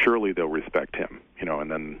son. Surely they'll respect him.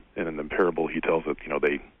 And in the parable he tells it,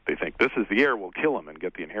 they think this is the heir, we'll kill him and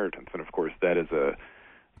get the inheritance. And of course that is a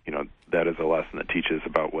lesson that teaches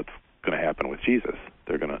about what's going to happen with Jesus.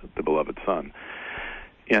 The beloved son.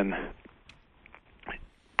 And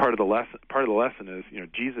part of the lesson is,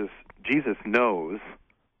 Jesus knows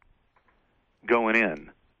going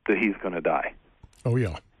in that he's going to die. Oh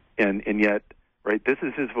yeah. And yet, right, this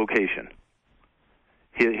is his vocation.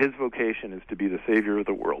 His vocation is to be the Savior of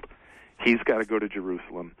the world. He's got to go to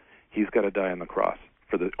Jerusalem. He's got to die on the cross.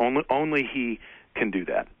 Only he can do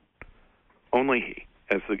that. Only he,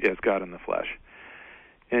 as God in the flesh.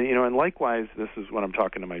 And and likewise, this is when I'm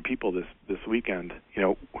talking to my people this weekend.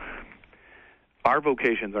 Our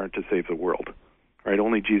vocations aren't to save the world, right?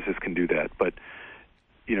 Only Jesus can do that. But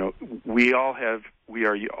we are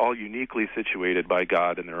all uniquely situated by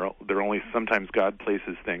God, and they're only sometimes God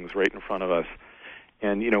places things right in front of us,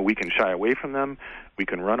 and we can shy away from them, we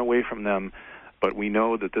can run away from them, but we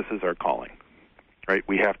know that this is our calling, right?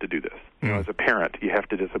 We have to do this. As a parent, you have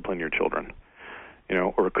to discipline your children,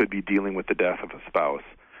 or it could be dealing with the death of a spouse,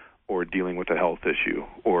 or dealing with a health issue,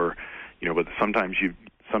 or but sometimes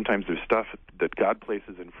there's stuff that God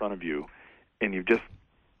places in front of you, and you've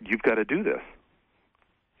got to do this.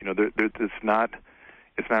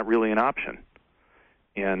 It's not really an option.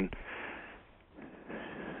 And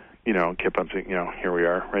Kip, I'm saying, here we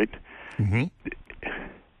are, right? Mm-hmm.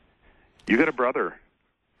 You got a brother.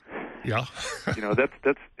 Yeah.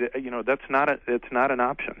 That's not an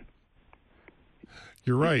option.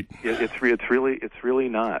 You're right. It's really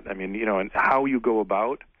not. I mean, and how you go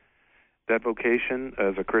about that vocation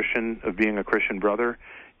as a Christian, of being a Christian brother,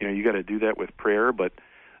 you got to do that with prayer, but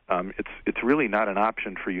it's really not an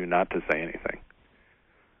option for you not to say anything.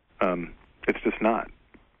 It's just not.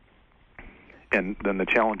 And then the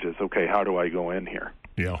challenge is, okay, how do I go in here?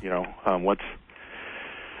 Yeah.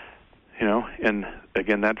 And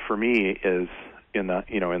again, that for me is in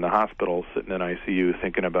the hospital, sitting in ICU,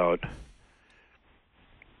 thinking about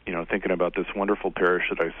this wonderful parish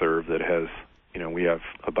that I serve that has, we have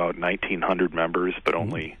about 1,900 members, but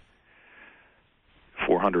only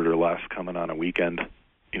 400 or less coming on a weekend,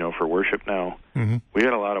 for worship now. Mm-hmm. We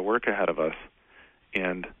got a lot of work ahead of us,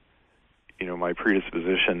 and my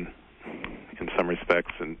predisposition, in some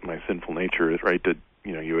respects, and my sinful nature is right to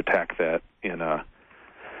you attack that in a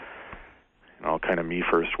all kind of me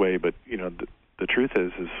first way. But the truth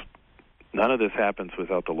is none of this happens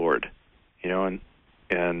without the Lord,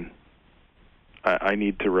 and I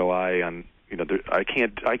need to rely on I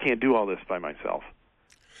can't do all this by myself.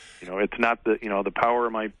 It's not the power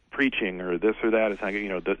of my preaching or this or that. It's not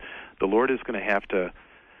the Lord is going to have to.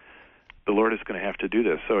 The Lord is going to have to do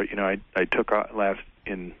this. So I took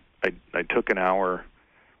I took an hour,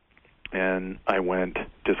 and I went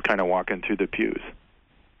just kind of walking through the pews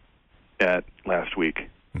at last week,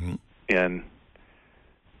 mm-hmm. and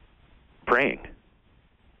praying.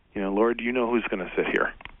 Lord, you know who's going to sit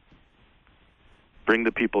here. Bring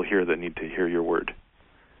the people here that need to hear your word.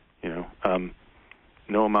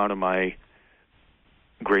 No amount of my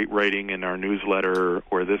great writing in our newsletter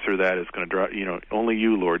or this or that is going to draw. Only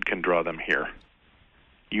you, Lord, can draw them here.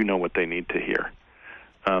 You know what they need to hear.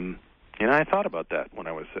 I thought about that when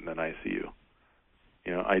I was sitting in ICU.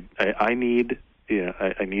 I need.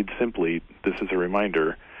 I need simply. This is a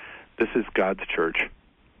reminder. This is God's church,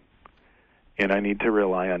 and I need to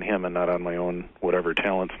rely on Him and not on my own whatever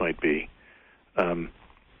talents might be. And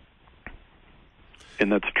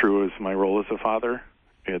that's true as my role as a father.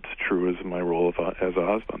 It's true as my role as a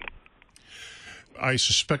husband. I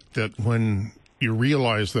suspect that when you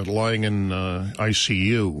realize that lying in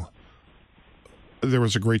ICU, there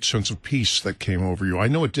was a great sense of peace that came over you. I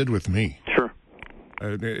know it did with me. Sure.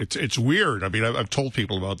 It's weird. I mean, I've told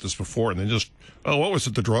people about this before, and they just, oh, what was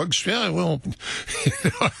it, the drugs? Yeah, well,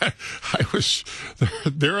 I was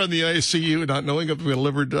there in the ICU, not knowing if I'm going to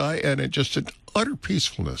live or die, and it just an utter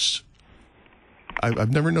peacefulness.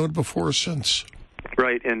 I've never known it before or since.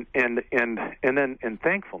 Right, and then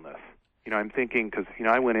thankfulness. You know, I'm thinking because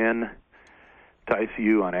I went in to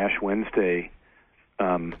ICU on Ash Wednesday.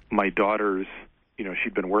 My daughter's,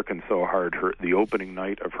 she'd been working so hard. The opening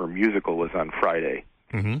night of her musical was on Friday.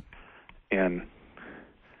 Mm-hmm. And,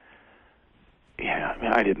 yeah, I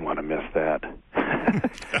mean, I didn't want to miss that.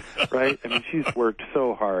 Right? I mean, she's worked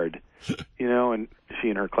so hard, and she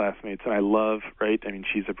and her classmates. And I love, right? I mean,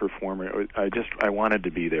 she's a performer. I wanted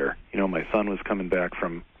to be there. My son was coming back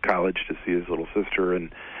from college to see his little sister.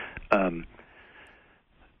 And,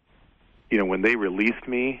 when they released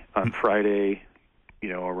me on Friday,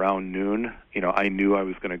 around noon, I knew I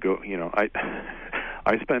was going to go,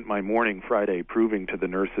 I spent my morning Friday proving to the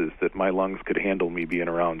nurses that my lungs could handle me being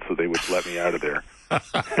around, so they would let me out of there.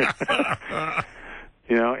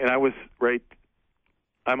 And I was, right,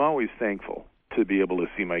 I'm always thankful to be able to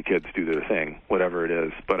see my kids do their thing, whatever it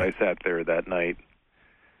is, but I sat there that night,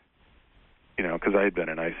 because I had been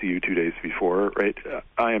in ICU 2 days before, right?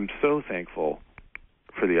 I am so thankful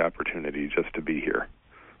for the opportunity just to be here.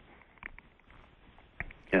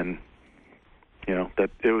 And that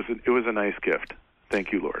it was a nice gift.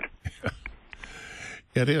 Thank you, Lord.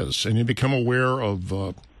 It is, and you become aware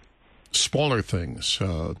of smaller things,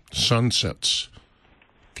 sunsets,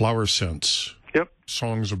 flower scents, yep,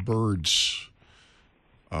 songs of birds,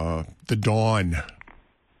 the dawn.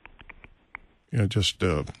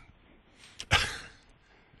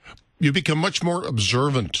 You become much more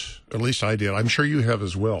observant. At least I did. I'm sure you have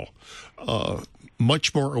as well.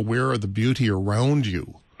 Much more aware of the beauty around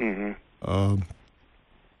you. Mm-hmm.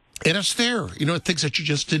 And it's there, things that you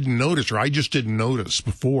just didn't notice, or I just didn't notice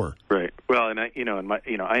before. Right. Well, and I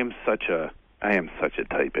am such a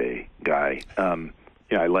type A guy.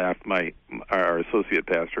 I laugh. Our associate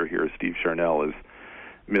pastor here, Steve Charnell, is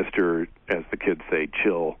Mr., as the kids say,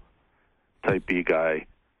 chill, type B guy.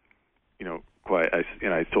 Quiet.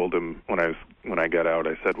 I told him when I got out,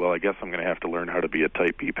 I said, well, I guess I'm going to have to learn how to be a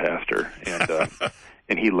type B pastor. And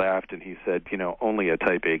and he laughed and he said, only a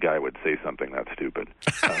type A guy would say something that stupid.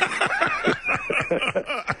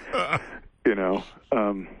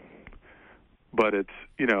 But it's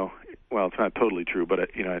it's not totally true, but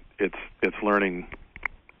it's learning,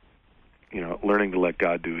 learning to let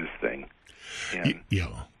God do His thing. And,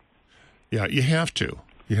 yeah, you have to.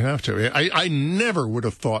 You have to. I never would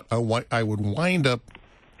have thought I would wind up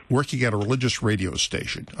working at a religious radio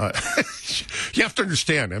station. You have to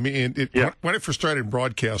understand. I mean, when I first started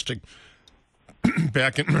broadcasting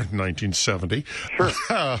back in 1970, sure.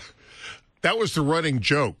 That was the running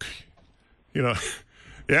joke.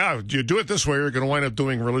 Yeah, you do it this way, you're going to wind up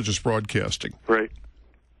doing religious broadcasting. Right.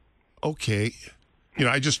 Okay.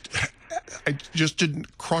 I just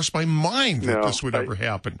didn't cross my mind that this would ever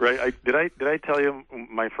happen. Right? Did I tell you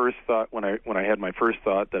my first thought when I had my first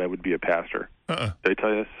thought that I would be a pastor? Did I tell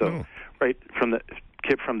you this? So, no. Right from the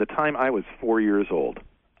time I was 4 years old,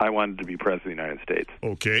 I wanted to be president of the United States.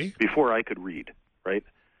 Okay. Before I could read, right?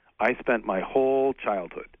 I spent my whole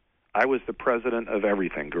childhood. I was the president of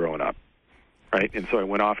everything growing up, right? And so I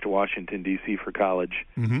went off to Washington D.C. for college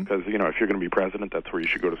because if you're going to be president, that's where you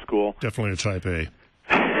should go to school. Definitely a type A.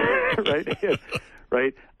 Right,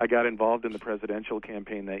 right. I got involved in the presidential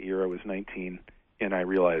campaign that year. I was 19, and I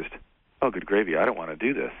realized, oh, good gravy, I don't want to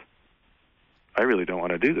do this. I really don't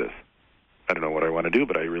want to do this. I don't know what I want to do,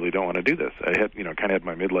 but I really don't want to do this. I had, kind of had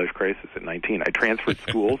my midlife crisis at 19. I transferred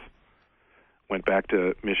schools, went back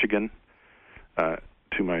to Michigan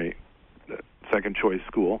to my second choice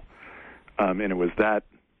school, and it was that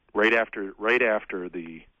right after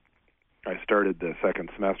I started the second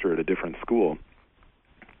semester at a different school.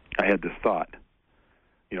 I had this thought,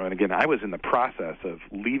 and again, I was in the process of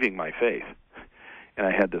leaving my faith, and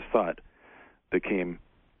I had this thought that came,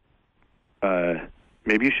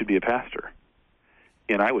 maybe you should be a pastor.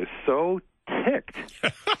 And I was so ticked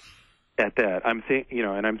at that. I'm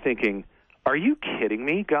thinking, are you kidding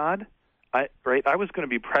me, God? I was going to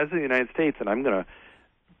be president of the United States, and I'm going to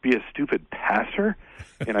be a stupid pastor?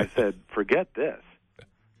 And I said, forget this.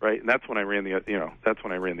 Right, and that's when I ran the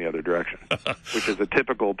other direction, which is a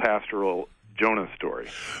typical pastoral Jonah story.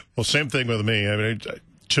 Well, same thing with me. I mean,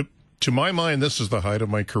 to my mind, this is the height of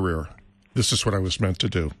my career. This is what I was meant to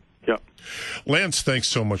do. Yeah. Lance, thanks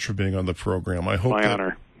so much for being on the program. I hope my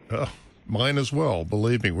honor. Mine as well.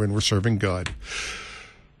 Believe me, when we're serving God.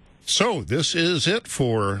 So this is it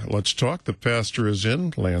for Let's Talk. The pastor is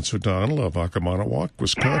in, Lance O'Donnell of Accomattawack,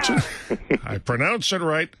 Wisconsin. I pronounce it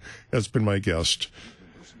right. That's been my guest.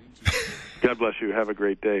 God bless you. Have a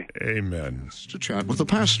great day. Amen. To chat with the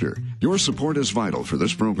pastor. Your support is vital for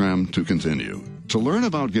this program to continue. To learn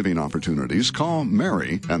about giving opportunities, call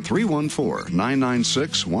Mary at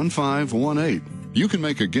 314-996-1518. You can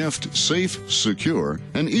make a gift safe, secure,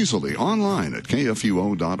 and easily online at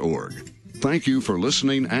kfuo.org. Thank you for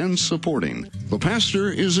listening and supporting The Pastor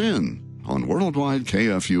is In on Worldwide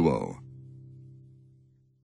KFUO.